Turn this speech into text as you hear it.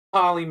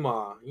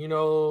Palima. You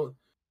know,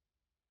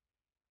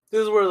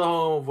 this is where the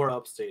home of where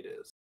Upstate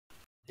is.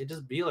 It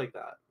just be like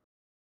that.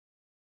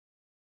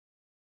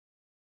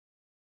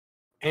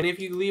 And if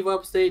you leave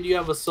Upstate, you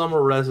have a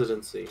summer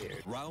residency here.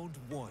 Round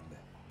 1.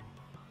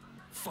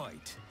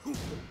 Fight.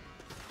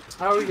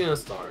 How are we gonna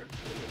start?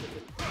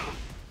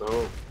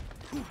 Oh.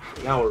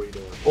 Now what are we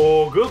doing?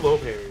 Oh, good low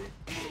parry.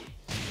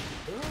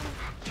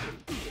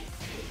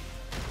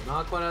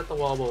 Not quite at the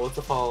wall, but what's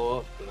the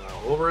follow-up?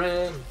 Now,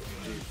 overhead.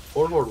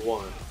 Forward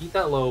 1. Eat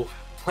that low.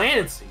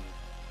 Planet seed.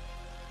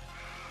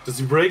 Does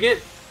he break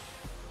it?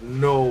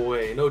 No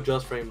way. No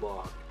just frame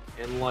block.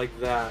 And like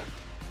that.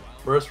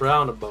 First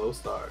round of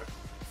Beaustar.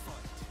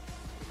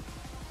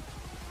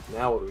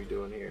 Now what are we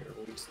doing here?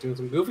 Are we just doing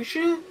some goofy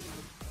shit?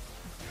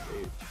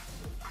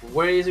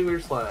 Crazy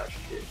weird slash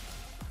kick.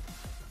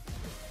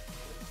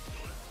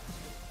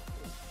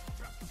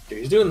 Dude,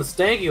 he's doing the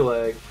stanky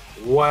leg.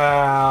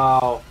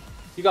 Wow.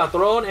 You got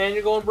thrown and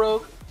you're going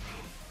broke?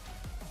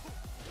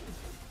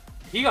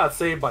 He got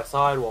saved by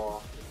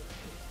sidewall.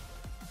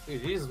 Dude,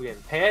 he's just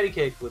getting patty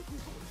caked with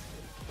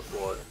the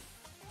floor.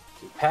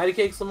 Dude, patty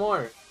cake some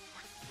more.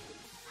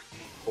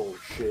 Oh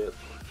shit.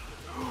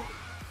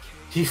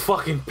 He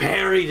fucking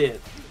parried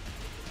it.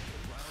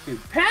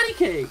 Dude, patty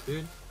cake,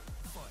 dude.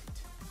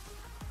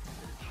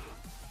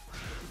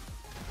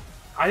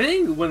 I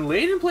think when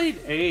Ladon played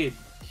Aid,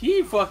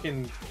 he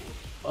fucking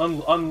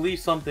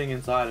unleashed something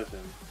inside of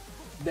him.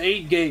 The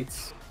 8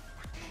 gates.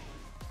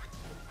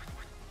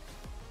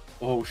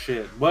 Oh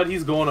shit. But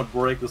he's going to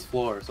break this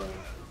floor, so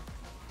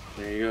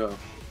there you go.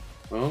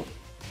 Well,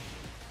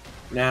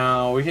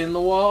 now we're hitting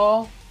the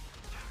wall.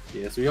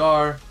 Yes, we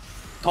are.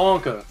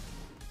 Tonka.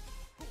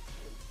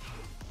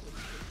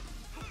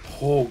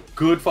 Oh,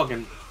 good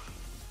fucking.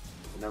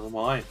 Never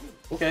mind.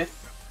 Okay.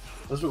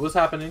 What's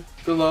happening?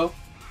 Good low.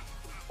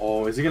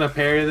 Oh, is he gonna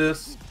parry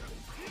this?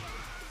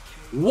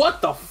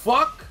 What the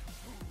fuck?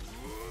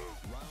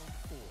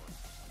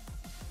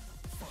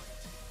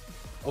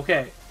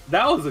 Okay,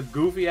 that was a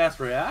goofy ass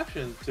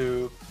reaction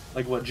to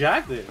like what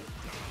Jack did.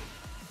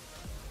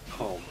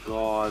 Oh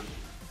god.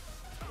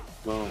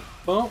 Boom,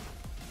 boom,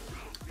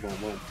 boom,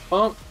 boom,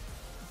 boom.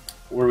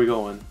 Where are we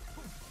going?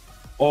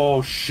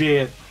 Oh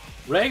shit.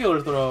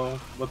 Regular throw,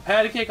 but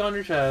patty cake on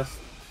your chest.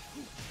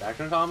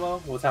 Backturn combo?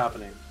 What's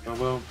happening? Boom,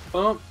 boom,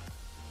 boom.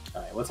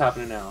 Alright, what's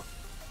happening now?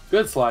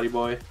 Good slidey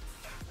boy.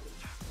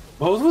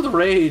 Bows with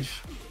rage.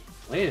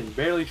 Ladon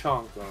barely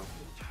chonked though.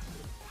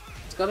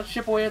 It's gotta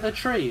chip away at the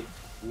tree.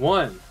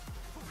 1.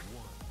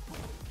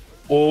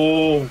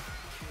 Oh.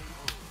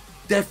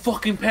 That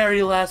fucking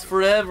parry lasts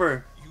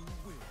forever.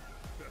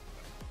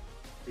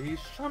 He's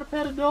trying to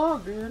pet a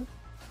dog, dude.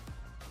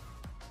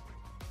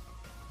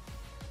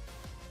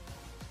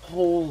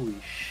 Holy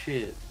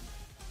shit.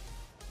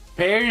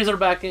 Parries are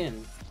back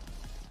in.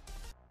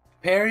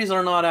 Parries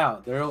are not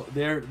out.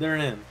 They're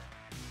in.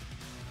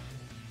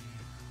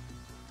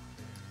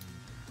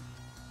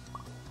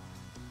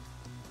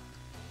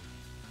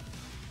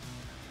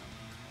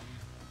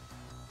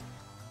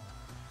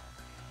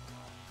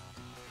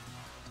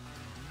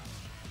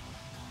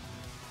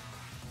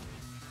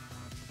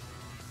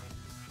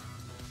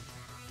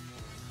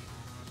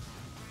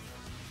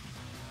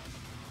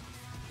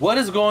 What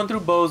is going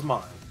through Bo's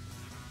mind?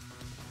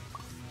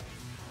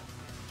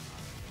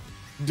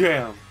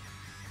 Damn.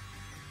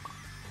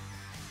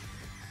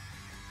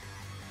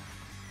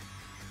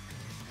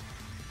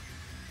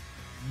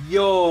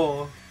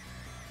 Yo.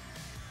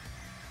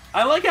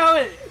 I like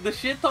how the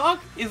shit talk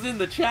is in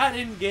the chat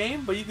in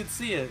game, but you can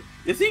see it.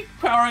 Is he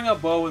powering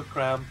up Bo with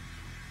Crab?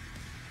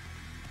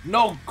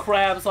 No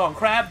Crab song.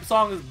 Crab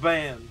song is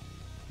banned.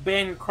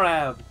 Ban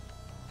Crab.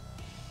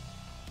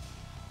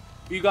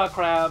 You got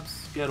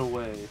crabs, get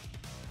away.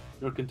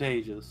 They're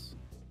contagious.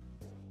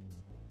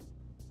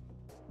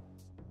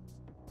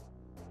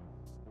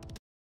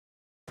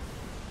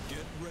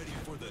 Get ready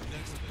for the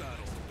next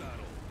battle.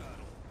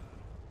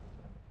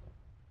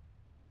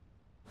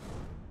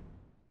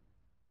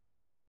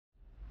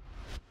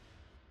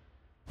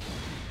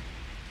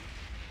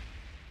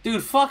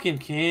 Dude, fucking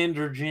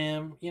Kinder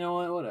Jim. You know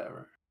what?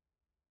 Whatever.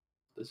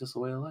 That's just a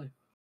way of life.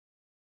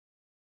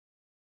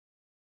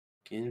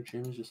 Kinder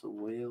Jim is just a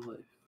way of life.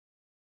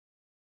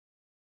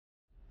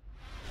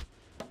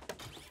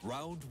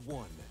 Round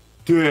 1.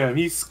 Damn,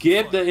 he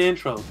skipped the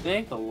intro.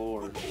 Thank the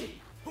Lord.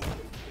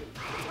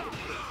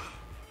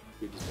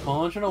 You're just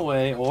punching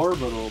away.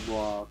 Orbital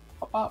block.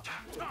 Pop,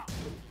 pop.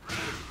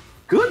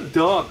 Good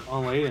duck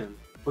on Ladon.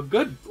 But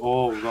good.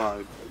 Oh,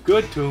 God.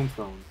 Good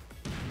tombstone.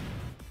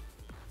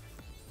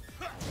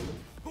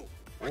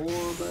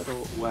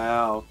 Orbital.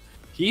 Wow.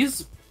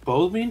 He's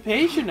both being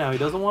patient now. He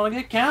doesn't want to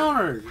get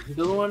countered. He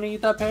doesn't want to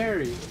eat that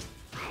parry.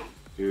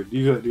 Dude,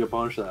 you gotta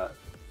punish that.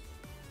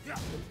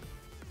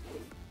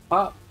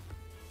 Pop.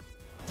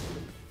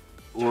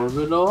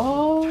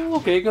 Orbital.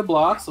 Okay, good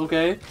blocks.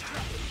 Okay.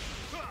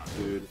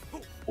 Dude.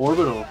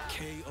 Orbital.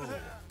 KO.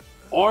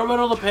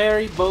 Orbital the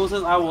parry. Bo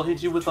says, I will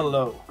hit you with a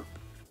low.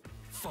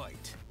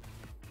 Fight.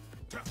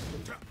 Okay,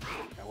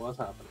 what's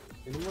happening?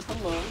 Hit him with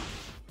a low.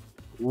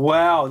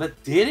 Wow,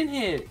 that didn't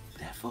hit.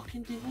 That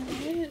fucking didn't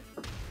hit.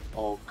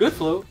 Oh, good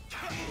float.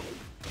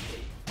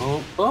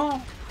 Oh,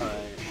 oh.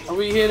 Alright. Are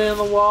we hitting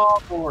the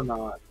wall or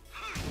not?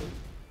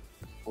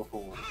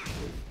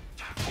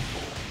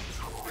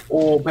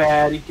 Oh,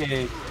 patty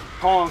cake.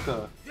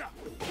 Tonka.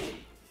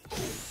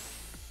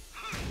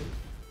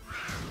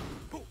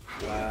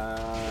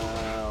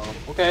 Wow.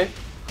 Okay.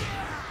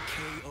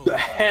 The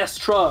Hess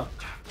truck.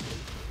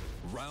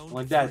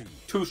 Like that.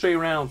 2 straight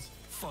rounds.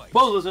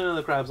 Both listen to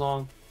the crab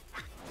song.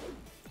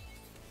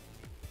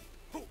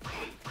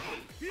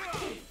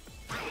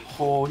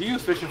 Oh, he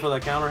was fishing for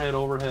that counter hit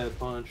overhead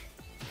punch.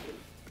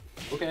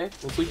 Okay,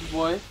 little sleepy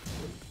boy.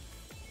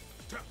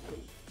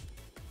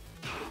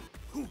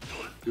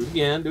 Do it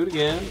again, do it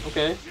again.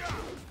 Okay.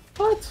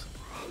 What?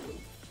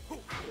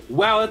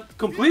 Wow, it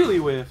completely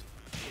whiffed.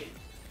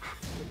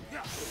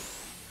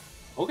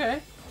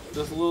 Okay.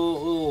 Just a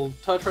little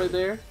touch right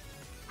there.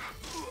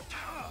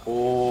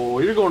 Oh,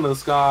 you're going to the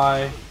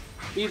sky.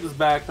 Eat this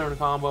back turn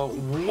combo.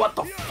 What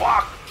the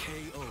fuck?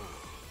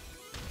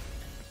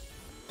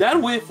 That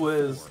whiff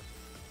was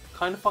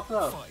kind of fucked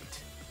up.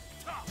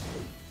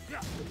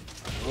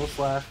 A little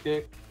slash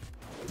kick.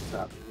 What's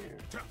happening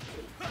here?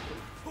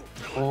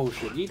 Oh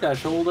shit, eat that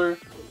shoulder.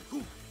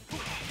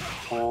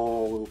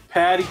 Oh,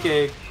 patty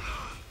cake.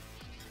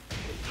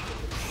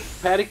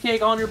 Patty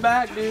cake on your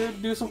back,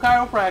 dude. Do some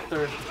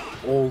chiropractor.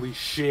 Holy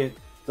shit.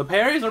 The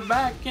parries are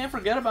back. Can't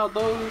forget about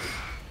those.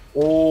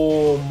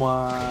 Oh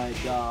my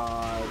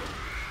god.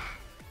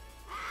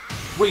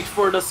 Reach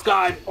for the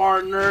sky,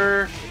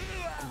 partner.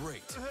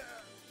 Great.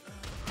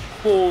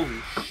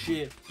 Holy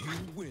shit. You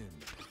win.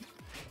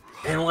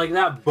 And like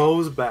that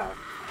bow's back.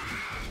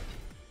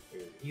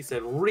 He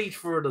said, reach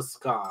for the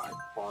sky,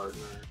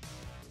 partner.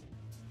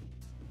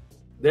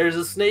 There's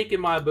a snake in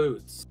my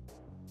boots.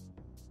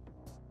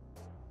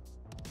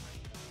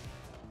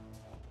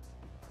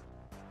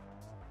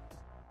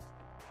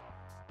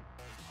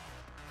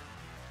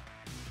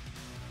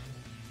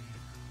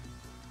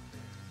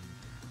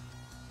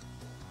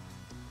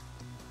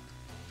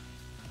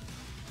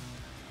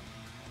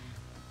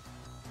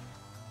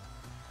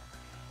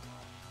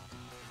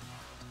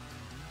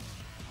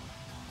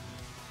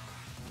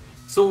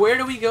 So where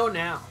do we go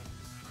now?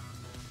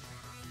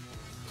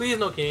 Please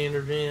no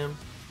Kinder Jam.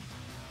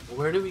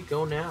 Where do we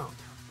go now?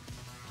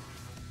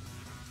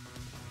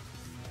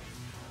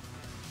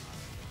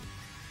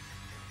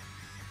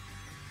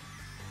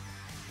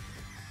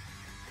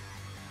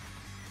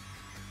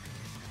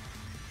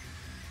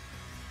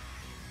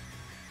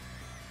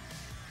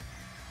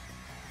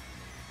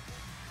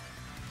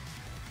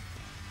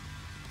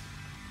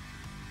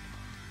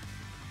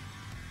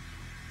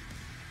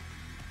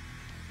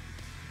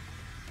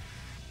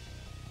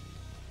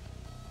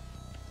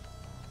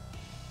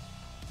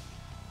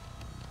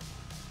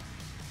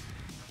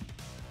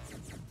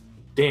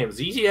 Damn,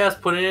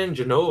 ZGS put it in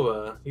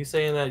Genova. He's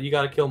saying that you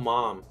gotta kill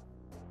mom.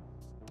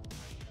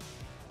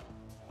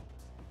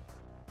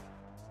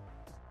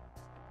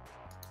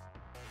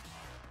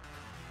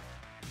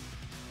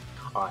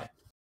 Alright.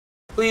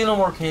 Please no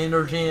more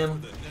Kinder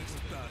Jam.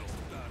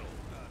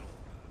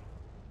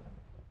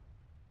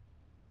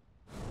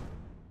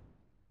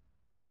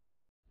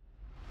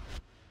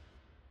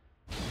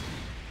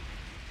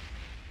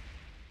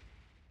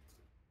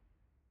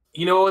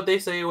 You know what they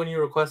say when you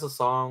request a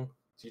song?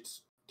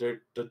 The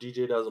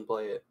DJ doesn't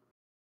play it.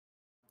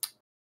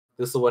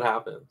 This is what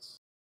happens.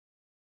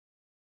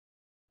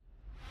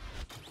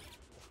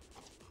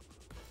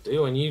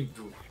 Dude, when you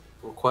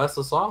request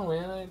a song,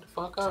 man,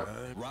 fuck up.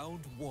 Round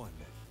 1.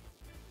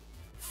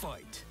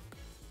 Fight.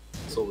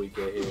 So we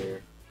get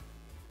here.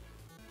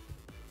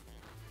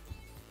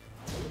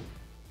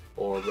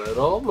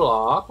 Orbital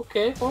block.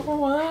 Okay,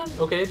 4-1.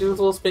 Okay, do those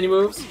little spinny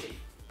moves.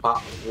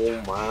 Pop.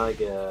 Oh my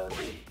god.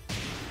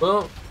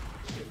 Boom.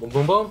 Boom,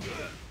 boom, boom.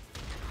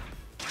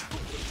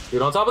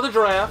 Get on top of the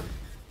giraffe.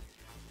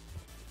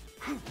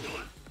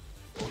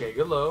 Okay,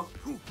 good low.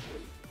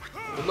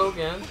 Good low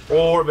again.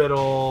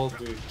 Orbital.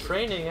 Dude,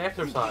 training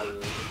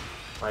exercises.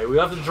 Alright, we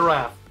have the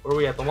giraffe. Where are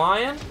we at? The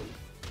lion?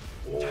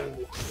 Oh,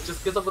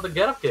 just gets up with a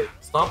get up kick.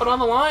 Stomp it on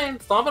the line.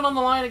 Stomp it on the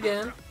line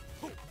again.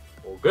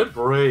 Oh, good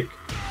break.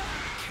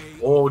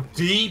 Oh,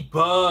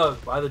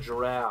 debug by the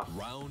giraffe.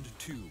 Round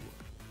 2.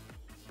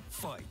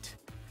 Fight.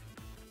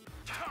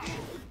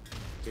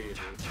 Dude.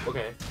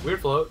 Okay, weird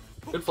float.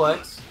 Good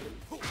flex.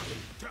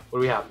 What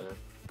are we happening?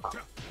 Pop. Do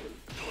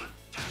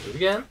it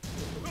again.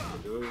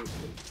 Do it.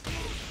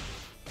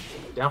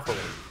 Down for one.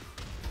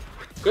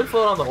 Good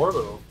float on the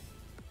orbital.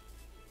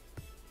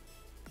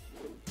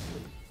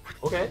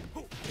 Okay.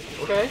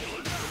 Okay.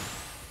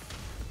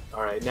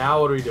 Alright,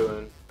 now what are we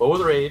doing? Bow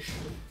with rage.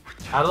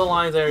 Out of the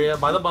lines area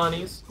by the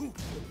bunnies.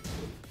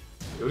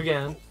 Do it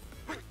again.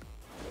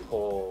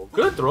 Oh,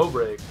 good throw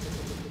break.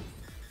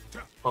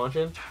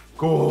 Punching.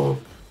 Cool.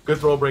 Good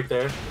throw break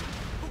there.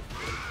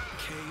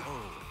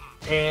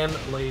 And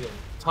Ladon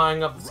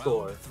tying up the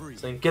score,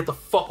 saying get the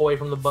fuck away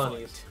from the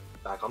bunnies.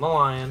 Back on the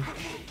lion.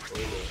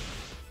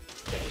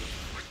 Okay.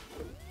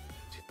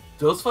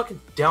 Those fucking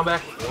down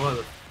back one of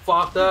the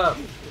fucked up.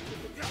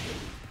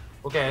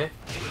 Okay.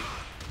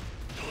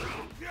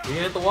 You gonna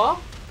hit the wall?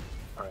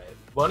 Alright.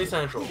 Bunny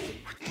Central.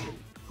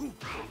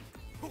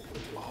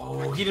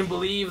 Oh, he didn't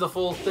believe the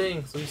full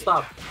thing, so he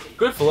stopped.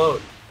 Good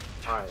float.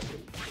 Alright.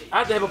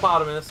 At the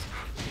hippopotamus.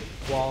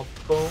 Wall.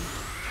 Boom.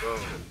 Boom.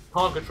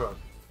 Tonka truck.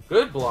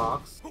 Good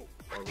blocks.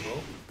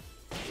 Orbital.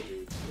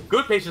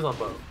 Good patience on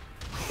bow.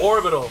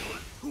 Orbital.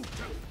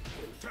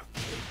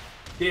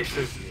 This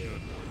should be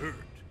it.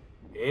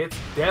 It's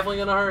definitely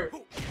gonna hurt.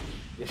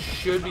 This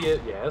should be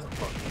it. Yeah, it's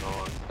fucking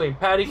on. Playing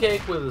patty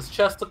cake with his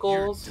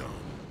chesticles.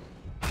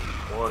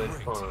 One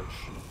inch punch.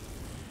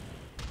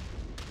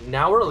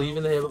 Now we're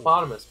leaving the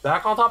hippopotamus.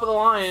 Back on top of the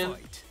lion.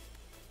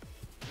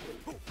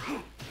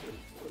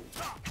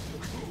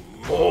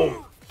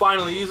 Oh!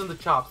 Finally using the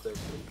chopstick.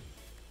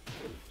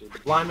 Dude, the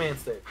blind man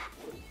stick.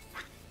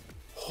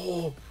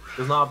 Oh!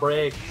 Does not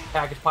break.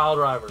 Package pile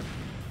driver.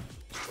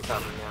 What's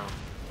happening now?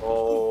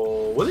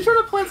 Oh, was he trying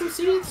to plant some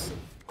seeds?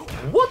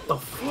 What the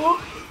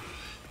fuck?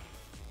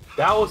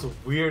 That was a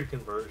weird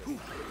conversion.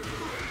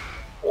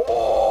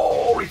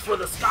 Oh, reach for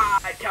the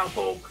sky,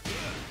 cowpoke.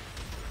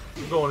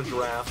 I'm going to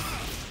giraffe.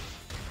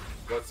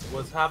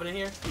 What's happening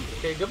here?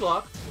 Okay, good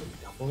block.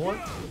 Down for one.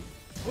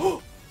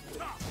 Oh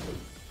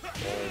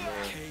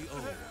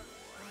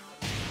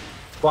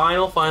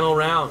man. Final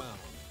round.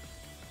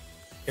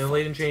 Can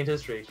Ladon change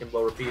history? Can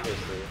Bo repeat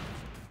history?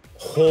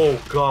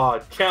 Oh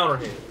god, counter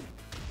hit.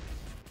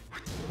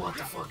 What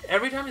the fuck?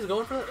 Every time he's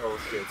going for that? Oh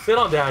shit. Sit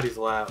on daddy's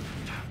lap.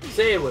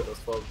 Say it with us,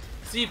 folks.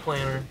 C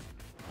planner.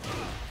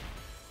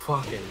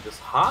 Fucking just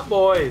hot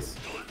boys.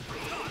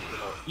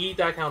 Oh, eat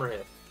that counter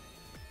hit.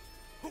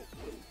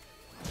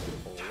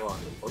 Hold on.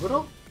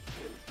 Orbital?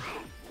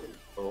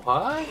 Oh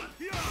high?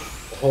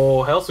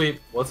 Oh, hell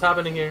sweep. What's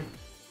happening here?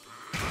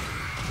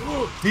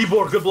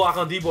 D-Borg, good block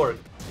on D-Borg.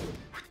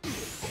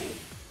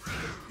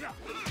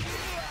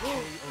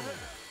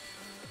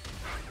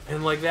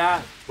 And like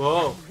that.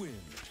 Whoa.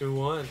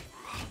 2-1.